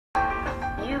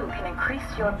can increase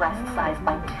your breast size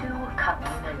by 2 cups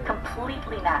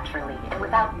completely naturally and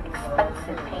without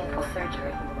expensive, painful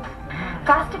surgery.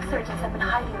 Plastic surgeons have been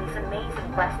hiding these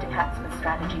amazing breast enhancement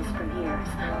strategies for years,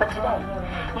 but today,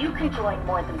 you can join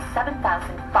more than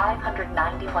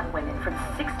 7,591 women from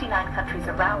 69 countries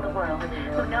around the world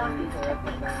who know these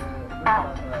techniques,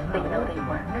 and they know they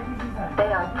work. They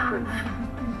are proof.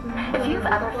 If you've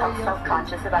ever felt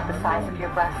self-conscious about the size of your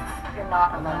breasts, you're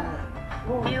not alone.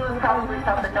 You have probably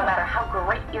felt that no matter how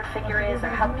great your figure is, or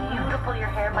how beautiful your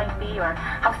hair might be, or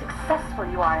how successful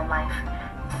you are in life,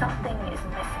 something is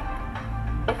missing.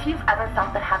 If you've ever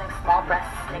felt that having small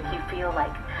breasts make you feel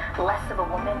like less of a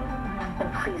woman, then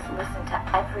please listen to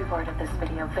every word of this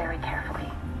video very carefully.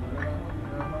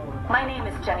 My name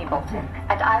is Jenny Bolton,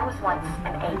 and I was once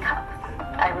an A cup.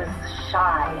 I was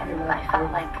shy, and I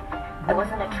felt like I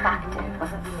wasn't attractive,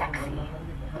 wasn't sexy.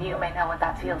 You may know what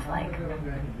that feels like.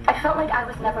 I felt like I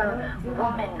was never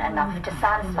woman enough to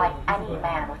satisfy any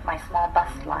man with my small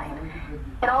bust line.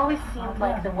 It always seemed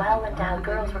like the well-endowed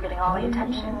girls were getting all the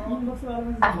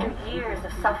attention. After years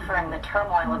of suffering the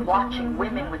turmoil of watching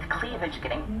women with cleavage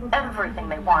getting everything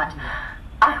they want,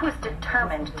 I was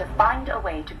determined to find a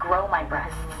way to grow my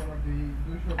breasts.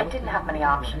 I didn't have many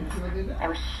options. I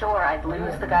was sure I'd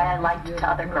lose the guy I liked to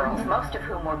other girls, most of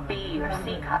whom were B or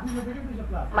C cups.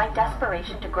 My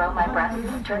desperation to grow my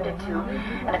breasts turned into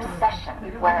an obsession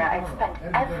where I'd spend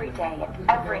every day and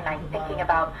every night thinking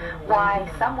about why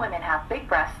some women have big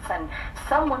breasts and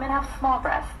some women have small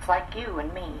breasts, like you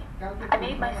and me. I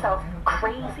made myself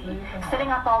crazy, sitting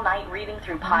up all night reading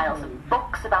through piles of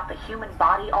books about the human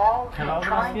body, all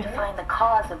trying to find the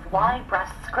cause of why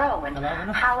breasts grow and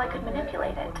how I could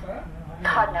manipulate it.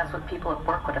 God knows what people at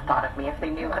work would have thought of me if they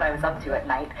knew what I was up to at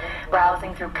night,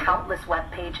 browsing through countless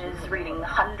web pages, reading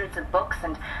hundreds of books,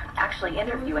 and actually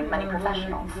interviewing many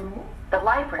professionals. The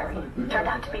library turned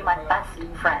out to be my best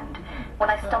friend when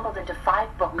I stumbled into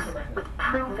 5 books with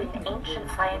proven ancient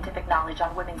scientific knowledge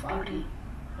on women's beauty.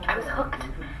 I was hooked,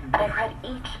 and I read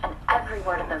each and every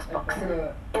word of those books.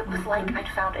 It was like I'd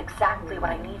found exactly what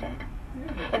I needed.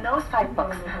 In those 5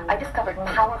 books, I discovered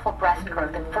powerful breast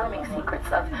growth and firming secrets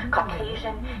of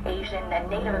Caucasian, Asian, and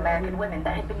Native American women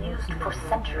that had been used for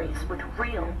centuries with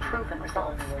real, proven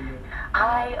results.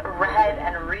 I read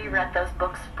and reread those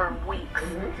books for weeks.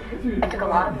 I took a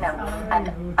lot of notes,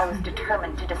 and I was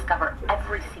determined to discover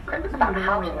every secret about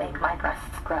how to make my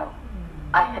breasts grow.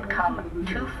 I had come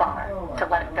too far to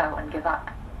let it go and give up.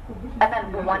 And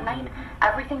then one night,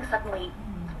 everything suddenly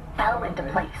fell into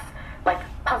place, like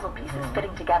puzzle pieces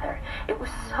fitting together. It was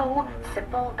so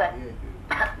simple that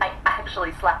I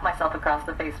actually slapped myself across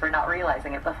the face for not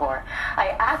realizing it before. I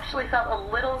actually felt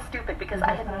a little stupid because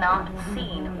I had not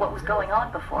seen what was going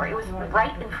on before. It was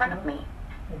right in front of me,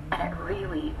 and it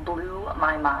really blew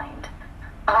my mind.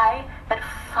 I had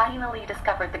finally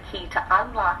discovered the key to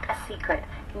unlock a secret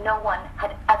no one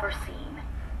had ever seen.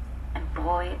 And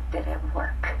boy, did it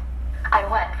work. I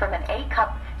went from an A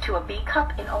cup to a B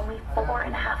cup in only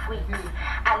 4.5 weeks.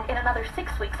 And in another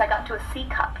 6 weeks, I got to a C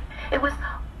cup. It was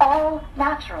all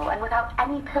natural and without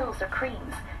any pills or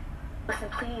creams. Listen,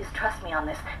 please trust me on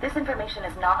this. This information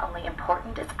is not only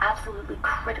important, it's absolutely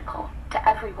critical to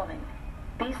every woman.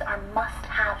 These are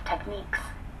must-have techniques.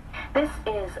 This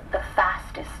is the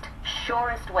fastest,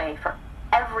 surest way for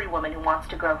every woman who wants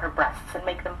to grow her breasts and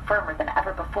make them firmer than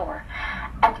ever before,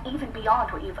 and even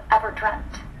beyond what you've ever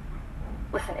dreamt.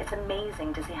 Listen, it's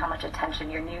amazing to see how much attention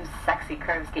your new sexy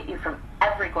curves get you from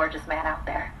every gorgeous man out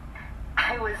there.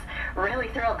 I was really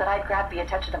thrilled that I'd grabbed the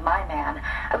attention of my man.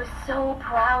 I was so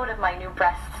proud of my new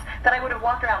breasts that I would have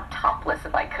walked around topless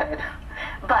if I could.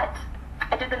 But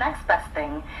I did the next best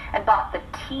thing and bought the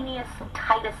teeniest,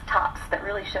 tightest tops that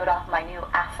really showed off my new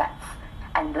assets.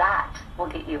 And that will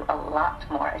get you a lot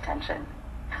more attention.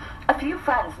 A few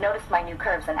friends noticed my new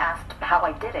curves and asked how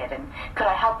I did it and could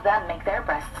I help them make their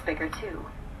breasts bigger too.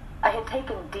 I had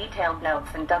taken detailed notes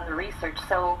and done the research,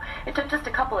 so it took just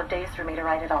a couple of days for me to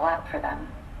write it all out for them.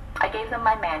 I gave them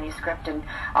my manuscript and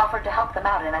offered to help them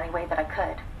out in any way that I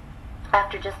could.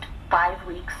 After just 5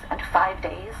 weeks and 5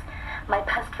 days, my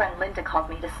best friend Linda called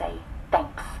me to say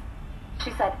thanks.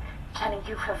 She said, "Jenny,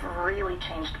 you have really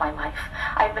changed my life.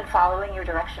 I've been following your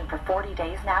direction for 40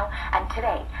 days now, and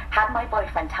today had my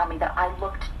boyfriend tell me that I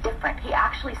looked different. He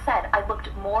actually said I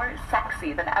looked more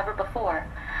sexy than ever before.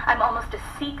 I'm almost a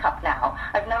C cup now.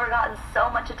 I've never gotten so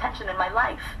much attention in my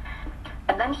life."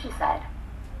 And then she said,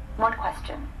 "One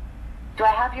question. Do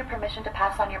I have your permission to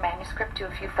pass on your manuscript to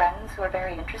a few friends who are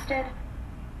very interested?"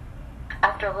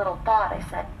 After a little thought, I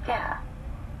said, "Yeah,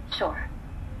 sure."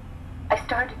 I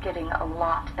started getting a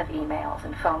lot of emails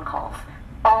and phone calls,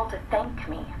 all to thank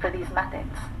me for these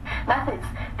methods. Methods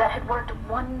that had worked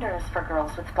wonders for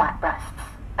girls with flat breasts.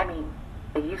 I mean,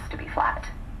 they used to be flat.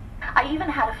 I even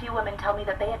had a few women tell me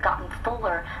that they had gotten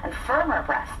fuller and firmer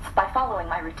breasts by following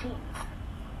my routines.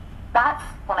 That's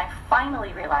when I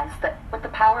finally realized that with the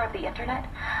power of the internet,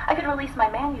 I could release my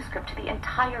manuscript to the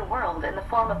entire world in the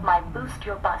form of my Boost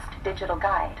Your Bust digital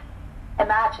guide.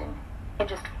 Imagine, in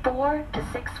just 4 to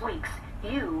 6 weeks,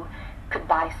 you could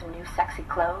buy some new sexy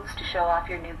clothes to show off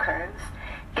your new curves,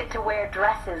 get to wear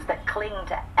dresses that cling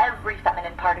to every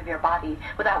feminine part of your body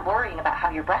without worrying about how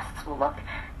your breasts will look,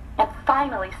 and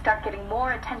finally start getting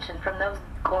more attention from those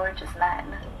gorgeous men.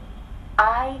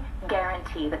 I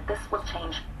guarantee that this will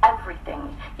change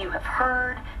everything you have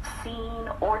heard, seen,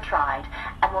 or tried,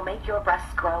 and will make your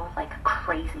breasts grow like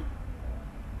crazy.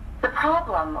 The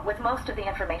problem with most of the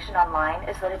information online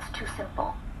is that it's too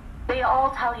simple. They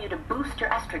all tell you to boost your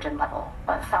estrogen level.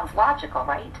 Well, it sounds logical,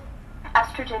 right?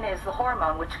 Estrogen is the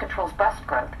hormone which controls breast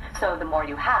growth, so the more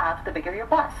you have, the bigger your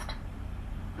bust.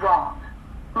 Wrong.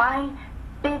 My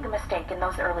big mistake in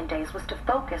those early days was to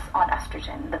focus on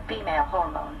estrogen, the female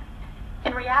hormone.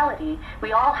 In reality,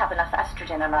 we all have enough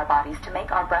estrogen in our bodies to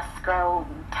make our breasts grow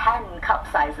 10 cup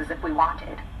sizes if we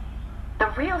wanted.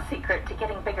 The real secret to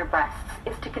getting bigger breasts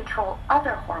is to control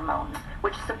other hormones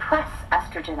which suppress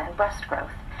estrogen and breast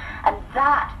growth. And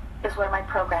that is where my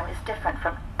program is different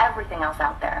from everything else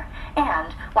out there,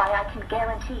 and why I can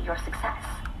guarantee your success.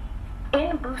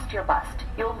 In Boost Your Bust,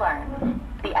 you'll learn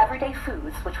the everyday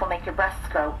foods which will make your breasts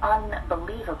grow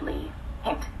unbelievably.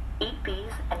 Hint, eat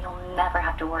these and you'll never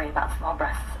have to worry about small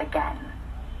breasts again.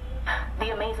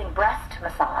 The amazing breast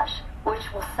massage,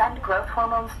 which will send growth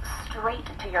hormones straight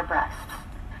to your breasts.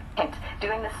 Hint,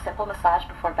 doing this simple massage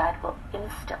before bed will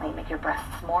instantly make your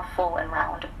breasts more full and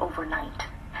round overnight.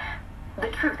 The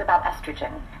truth about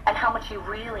estrogen and how much you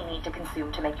really need to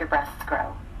consume to make your breasts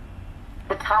grow.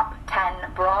 The top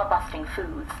 10 bra-busting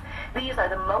foods. These are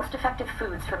the most effective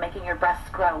foods for making your breasts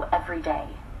grow every day.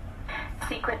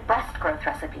 Secret breast growth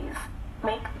recipes.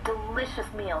 Make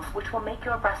delicious meals which will make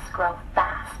your breasts grow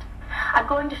fast. I'm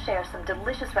going to share some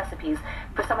delicious recipes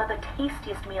for some of the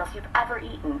tastiest meals you've ever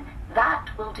eaten. That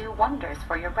will do wonders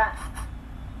for your breasts.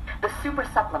 The super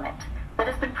supplement that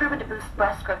has been proven to boost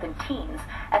breast growth in teens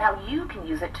and how you can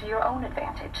use it to your own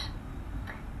advantage.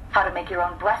 How to make your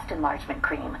own breast enlargement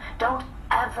cream. Don't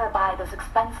ever buy those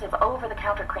expensive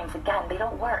over-the-counter creams again. They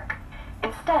don't work.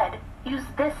 Instead, use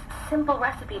this simple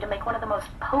recipe to make one of the most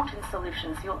potent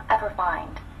solutions you'll ever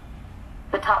find.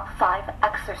 The top 5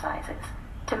 exercises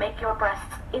to make your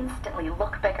breasts instantly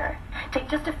look bigger. Take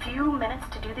just a few minutes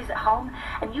to do these at home,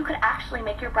 and you could actually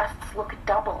make your breasts look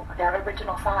double their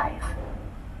original size.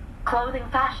 Clothing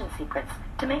fashion secrets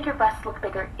to make your breasts look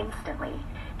bigger instantly.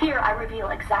 Here I reveal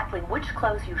exactly which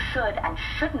clothes you should and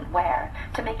shouldn't wear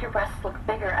to make your breasts look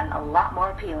bigger and a lot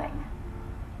more appealing.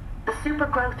 The super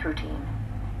growth routine.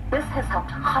 This has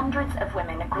helped hundreds of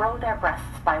women grow their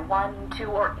breasts by 1, 2,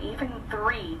 or even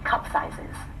 3 cup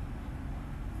sizes.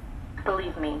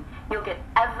 Believe me, you'll get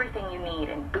everything you need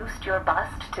in Boost Your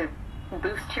Bust to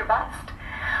boost your bust.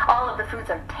 All of the foods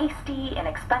are tasty,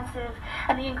 inexpensive,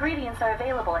 and the ingredients are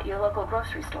available at your local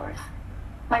grocery stores.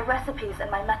 My recipes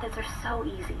and my methods are so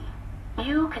easy.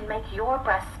 You can make your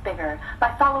breasts bigger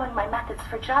by following my methods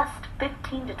for just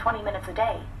 15 to 20 minutes a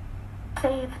day.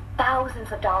 Save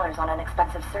thousands of dollars on an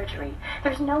expensive surgery.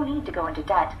 There's no need to go into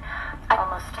debt. I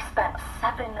almost spent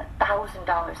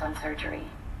 $7,000 on surgery.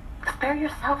 Spare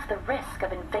yourself the risk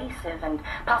of invasive and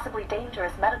possibly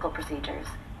dangerous medical procedures.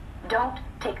 Don't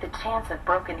take the chance of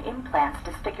broken implants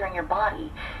disfiguring your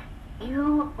body.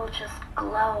 You will just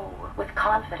glow with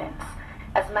confidence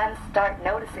as men start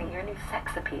noticing your new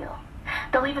sex appeal.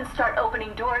 They'll even start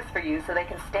opening doors for you so they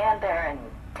can stand there and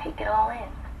take it all in.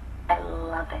 I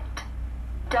love it.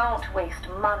 Don't waste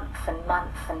months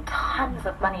and tons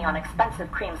of money on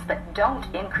expensive creams that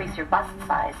don't increase your bust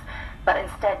size, but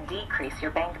instead decrease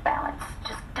your bank balance.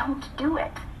 Just don't do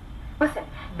it. Listen,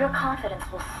 your confidence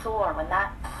will soar when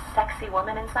that sexy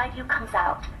woman inside you comes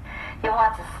out. You'll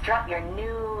want to strut your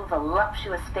new,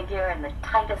 voluptuous figure in the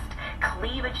tightest,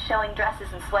 cleavage-showing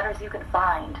dresses and sweaters you can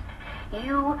find.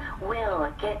 You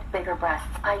will get bigger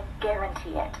breasts, I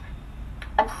guarantee it.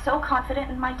 I'm so confident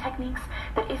in my techniques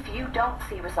that if you don't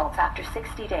see results after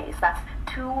 60 days, that's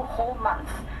 2 whole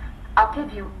months, I'll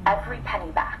give you every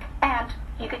penny back, and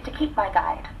you get to keep my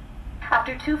guide.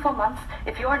 After 2 full months,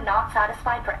 if you're not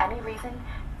satisfied for any reason,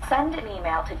 send an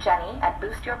email to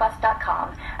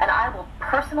Jenny@boostyourbust.com, and I will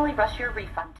personally rush your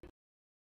refund.